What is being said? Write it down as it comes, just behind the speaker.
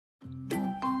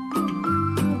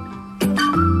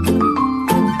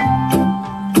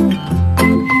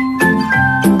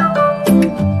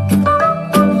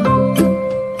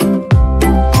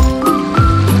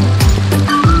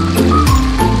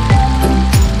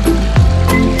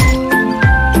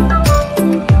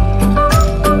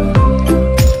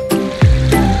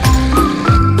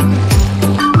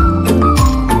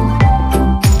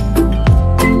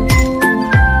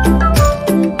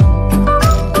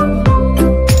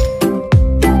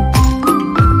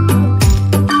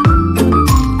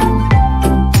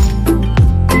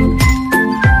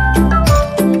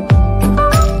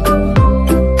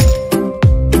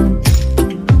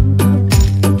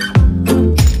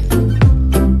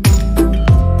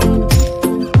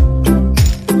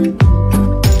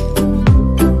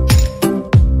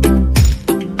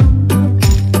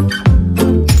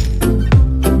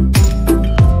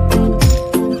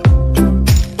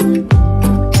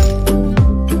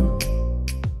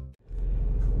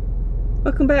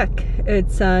Welcome back.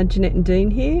 It's Jeanette and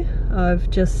Dean here. I've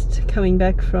just coming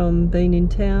back from being in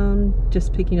town,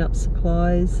 just picking up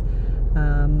supplies.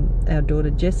 Our daughter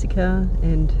Jessica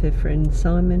and her friend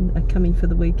Simon are coming for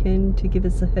the weekend to give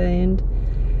us a hand.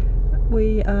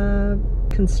 We are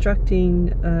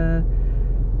constructing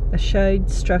a shade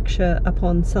structure up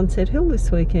on Sunset Hill this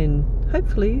weekend.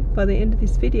 Hopefully by the end of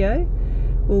this video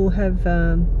we'll have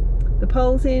the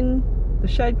poles in, the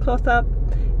shade cloth up,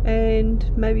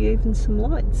 and maybe even some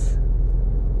lights.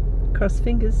 Cross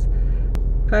fingers.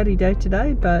 Cloudy day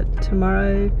today, but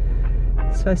tomorrow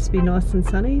it's supposed to be nice and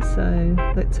sunny, so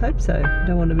let's hope so.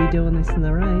 Don't want to be doing this in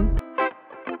the rain.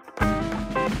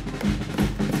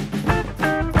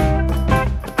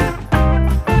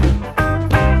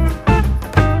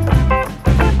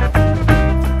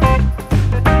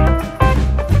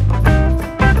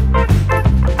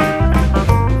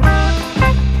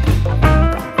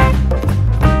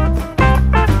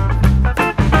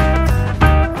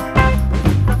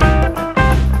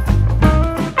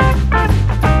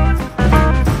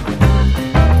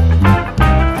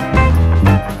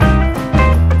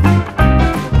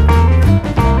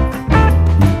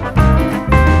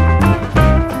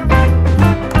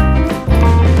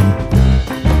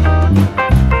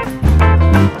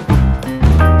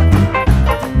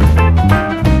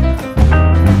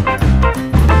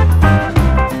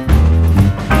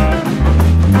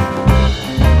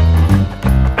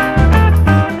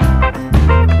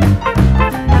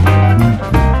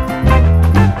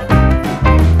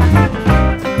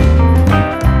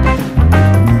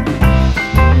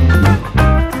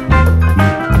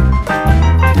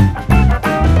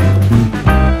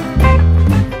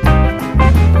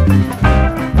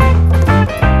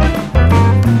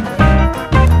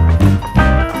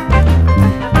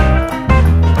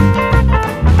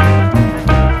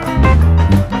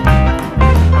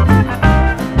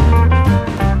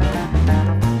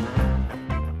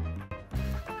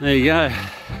 There you go.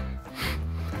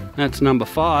 That's number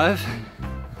 5.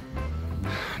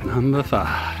 Number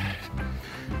 5.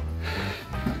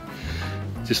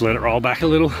 Just let it roll back a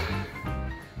little.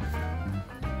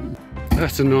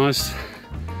 That's a nice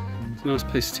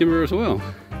piece of timber as well.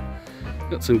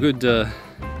 Got some good,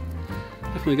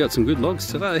 definitely got some good logs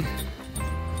today.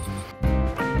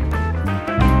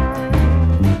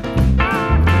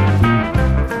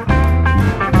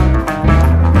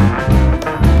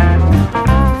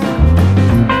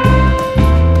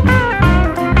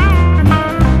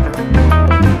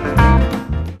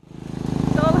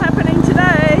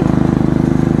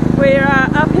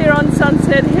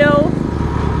 Sunset Hill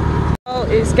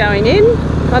is going in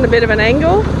on a bit of an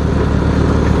angle.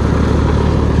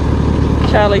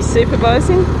 Charlie's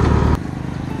supervising.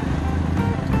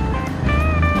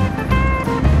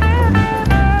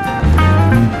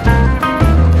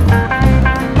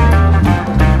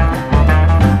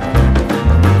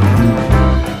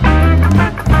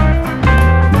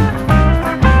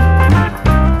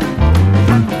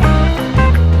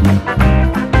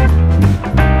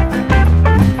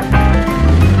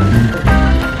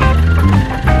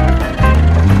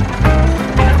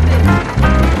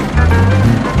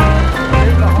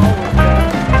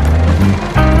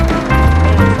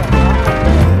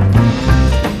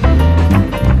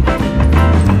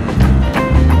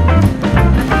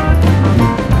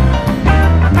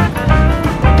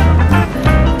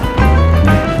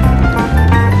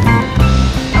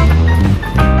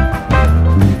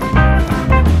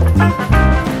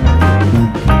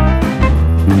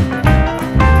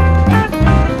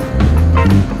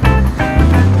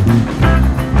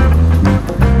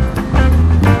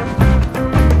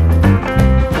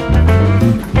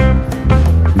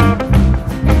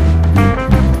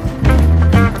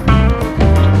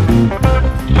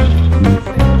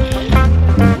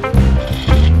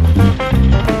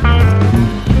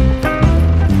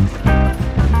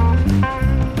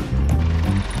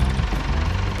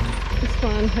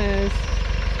 Has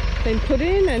been put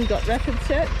in and got rapid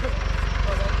set,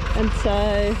 and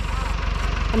so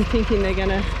I'm thinking they're going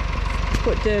to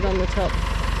put dirt on the top.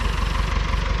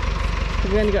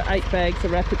 We've only got 8 bags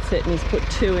of rapid set and he's put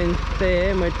 2 in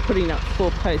there, and we're putting up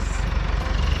 4 posts, so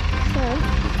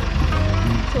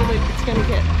that's all it's going to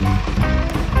get.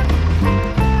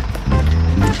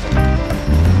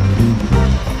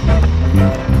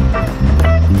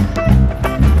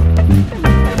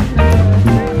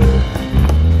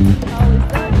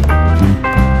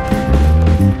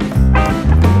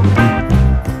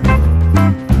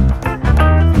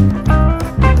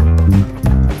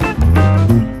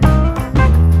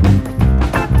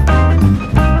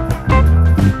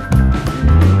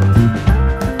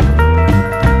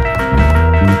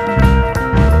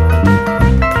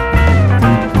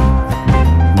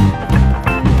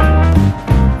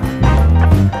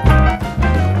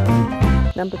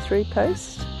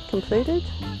 completed,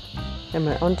 and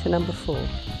we're on to number 4.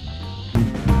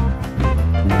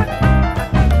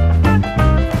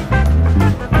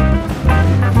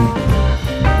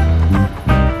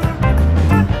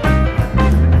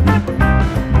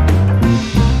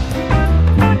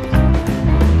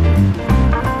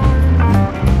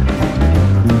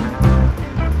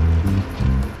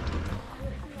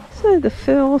 So the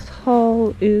 4th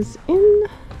hole is in,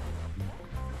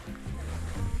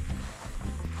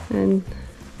 and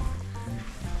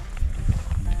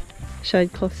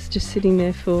shade cloth's just sitting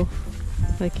there for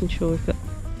making sure we've got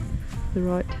the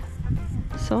right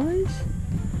size.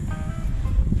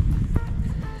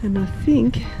 And I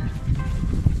think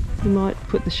we might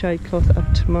put the shade cloth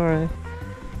up tomorrow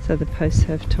so the posts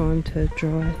have time to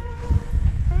dry.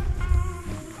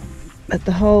 But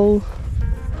the whole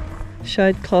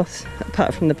shade cloth,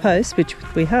 apart from the post which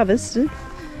we harvested,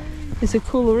 is a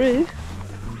coolaroo,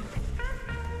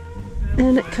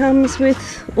 and it comes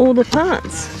with all the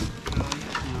parts.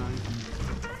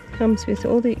 Comes with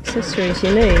all the accessories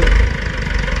you need,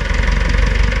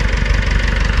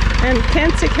 and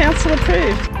Cancer Council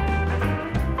approved.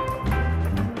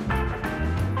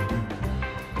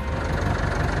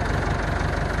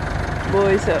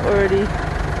 Boys are already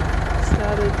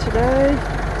started today.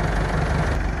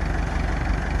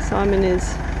 Simon is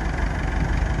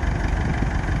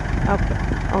up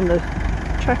on the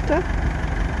tractor,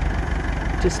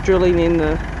 just drilling in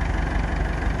the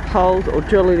holes, or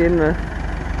drilling in the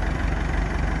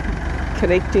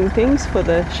connecting things for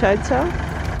the shade sail.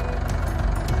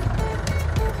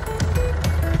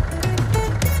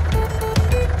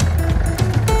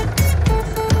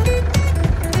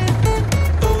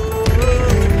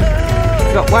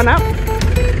 Got one up,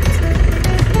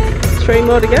 3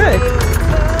 more to go.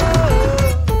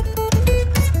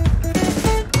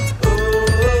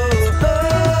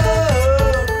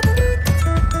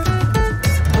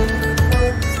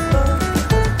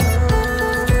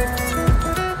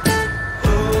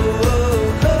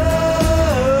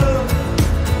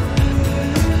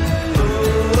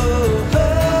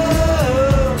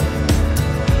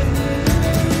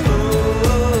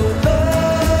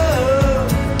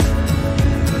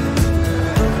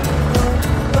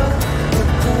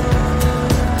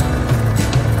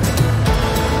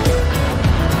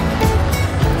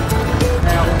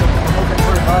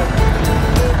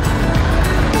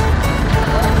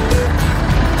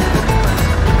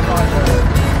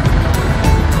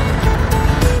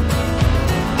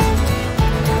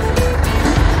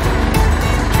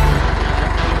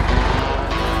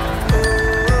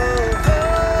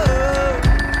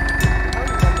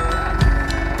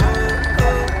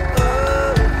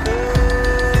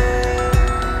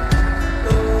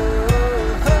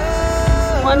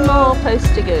 One more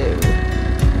post to go.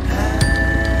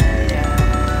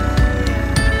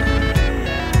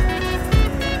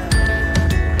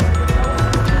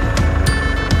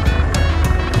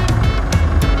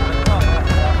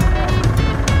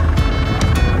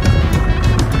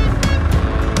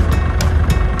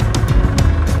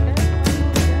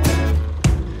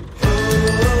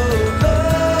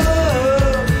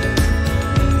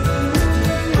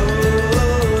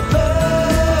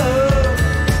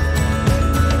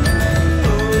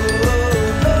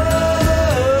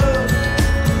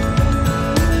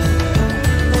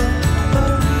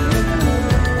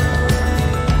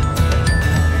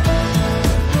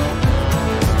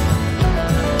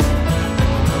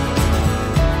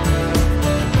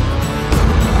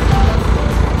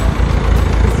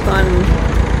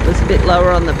 A bit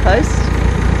lower on the post,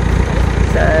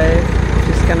 so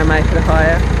just going to make it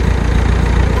higher,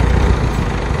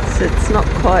 so it's not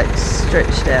quite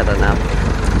stretched out enough.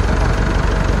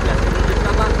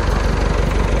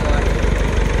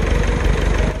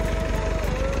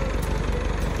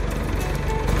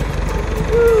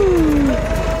 Woo.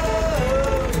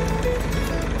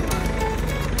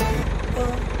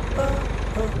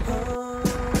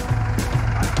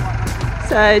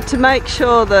 So to make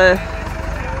sure the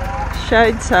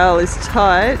shade sail is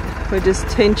tight, we're just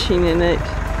tensioning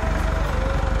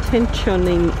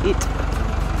it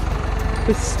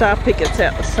with star pickets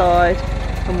out the side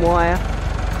and wire.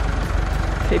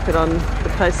 Keep it on the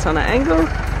post on an angle,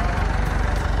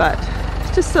 but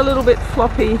it's just a little bit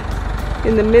floppy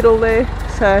in the middle there,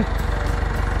 so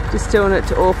just doing it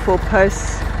to all 4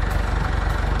 posts,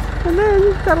 and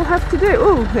then that'll have to do.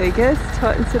 Oh, there you go,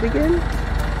 tightens it again.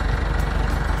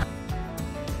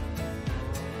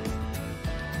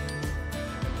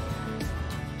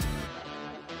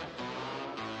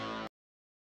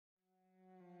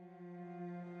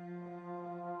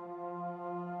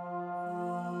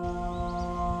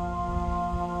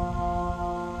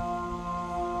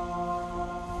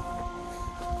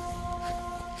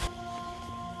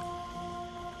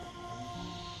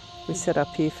 We sat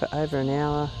up here for over an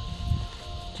hour,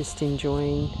 just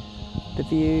enjoying the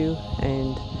view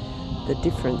and the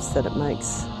difference that it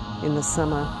makes in the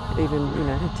summer, even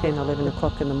 10, 11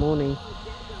 o'clock in the morning.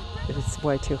 But it's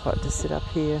way too hot to sit up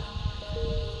here.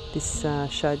 This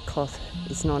shade cloth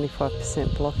is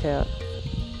 95% block out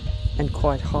and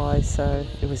quite high, so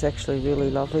it was actually really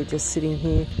lovely just sitting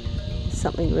here.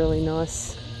 Something really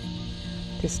nice,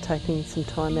 just taking some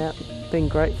time out, being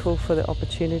grateful for the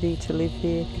opportunity to live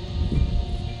here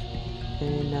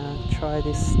and try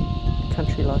this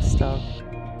country lifestyle.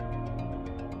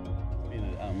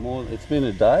 It's been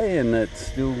a day and it's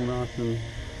still nice and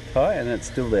tight and it's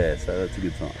still there, so that's a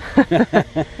good sign.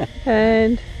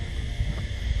 And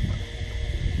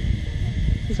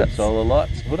we've got solar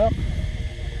lights put up.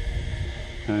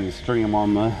 And string them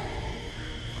on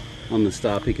the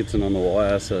star pickets and on the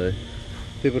wire so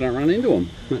people don't run into them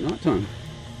at night time.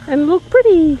 And look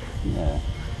pretty. Yeah.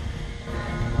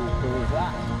 How cool is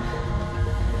that?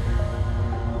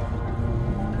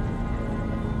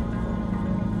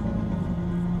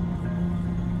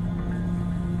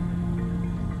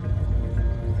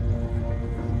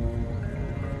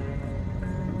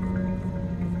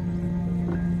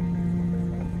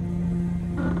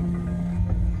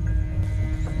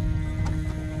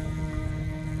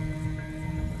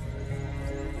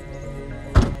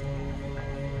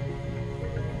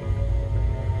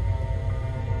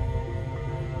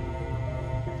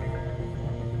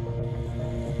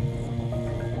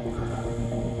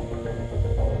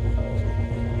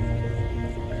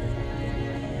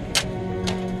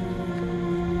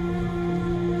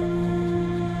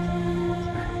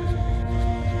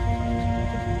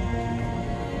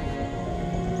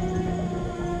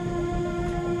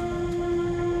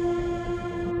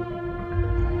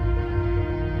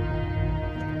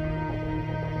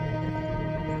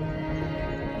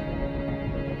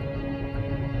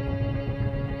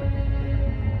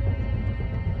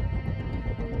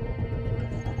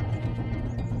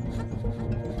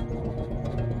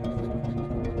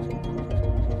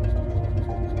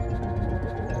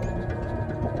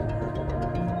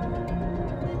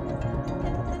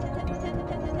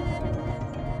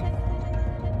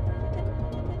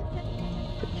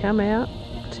 Come out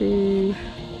to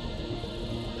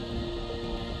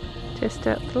test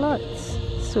out the lights.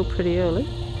 It's still pretty early.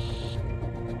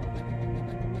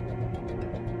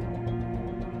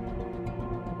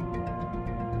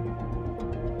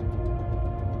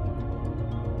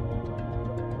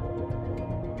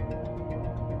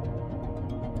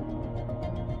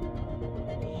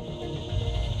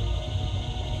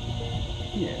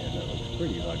 Yeah, that looks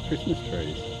pretty, like Christmas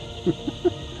trees.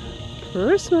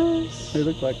 Christmas! They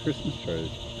look like Christmas trees.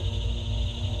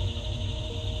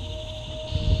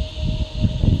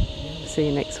 See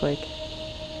you next week.